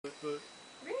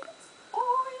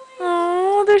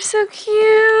they're so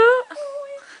cute.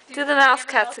 Do the mouse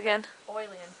cats again.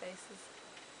 Alien faces.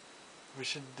 We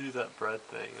should do that bread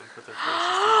thing and put their faces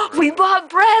through the bread. We bought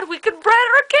bread. We could bread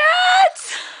our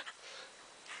cats.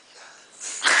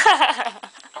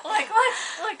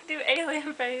 Look, do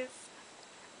alien face.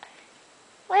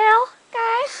 Well,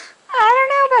 guys, I don't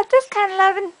know about this kind of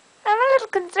loving. I'm a little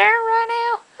concerned right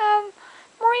now.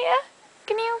 Maria,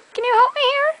 can you help me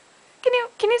here?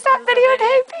 Can you stop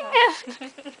videotaping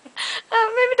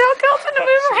and maybe tell Kelton to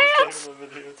move her hands?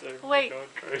 Wait,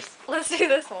 let's do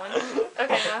this one.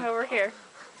 Okay, now over here.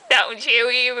 Don't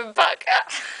you even buck up.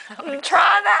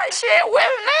 Try that shit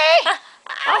with me.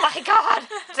 Oh my God,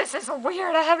 this is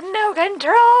weird. I have no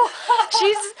control.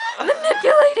 She's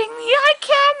manipulating me. I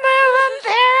can't move. I'm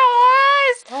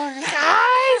paralyzed.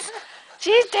 Guys,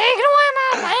 she's taking away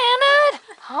my manhood.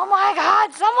 Oh my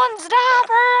God, someone stop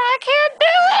her. I can't do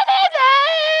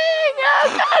anything.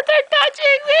 Oh God, they're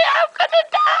touching me. I'm gonna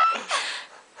die.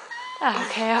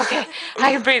 Okay.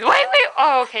 I can breathe. Wait.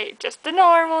 Oh, okay, just a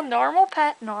normal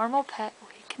pet.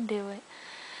 We can do it.